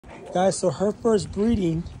Guys, so her first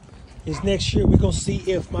breeding is next year. We're going to see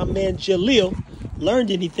if my man Jalil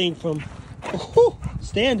learned anything from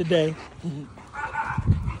Stan today.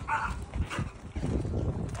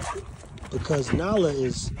 Because Nala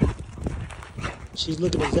she's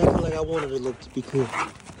looking exactly like I wanted her to look, to be clear.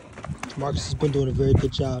 Marcus has been doing a very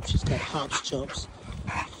good job. She's got hops, jumps.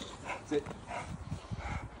 Sit.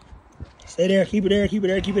 Stay there, keep it there, keep it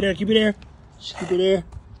there, keep it there, keep it there. Just keep it there.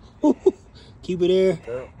 Keep it there.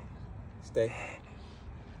 Girl, stay.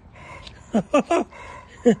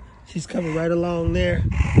 She's coming right along there.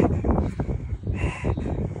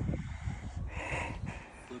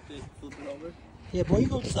 Flip it over. Yeah, boy, you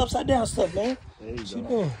go this upside down stuff, man. There you She go.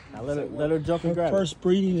 doing? Now let her jump and grab First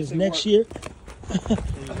breeding is next year.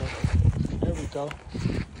 There we go.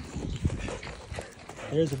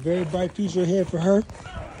 There's a very bright future ahead for her.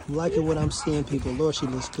 I'm liking what I'm seeing, people. Lord, she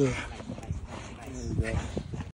looks good. There you go.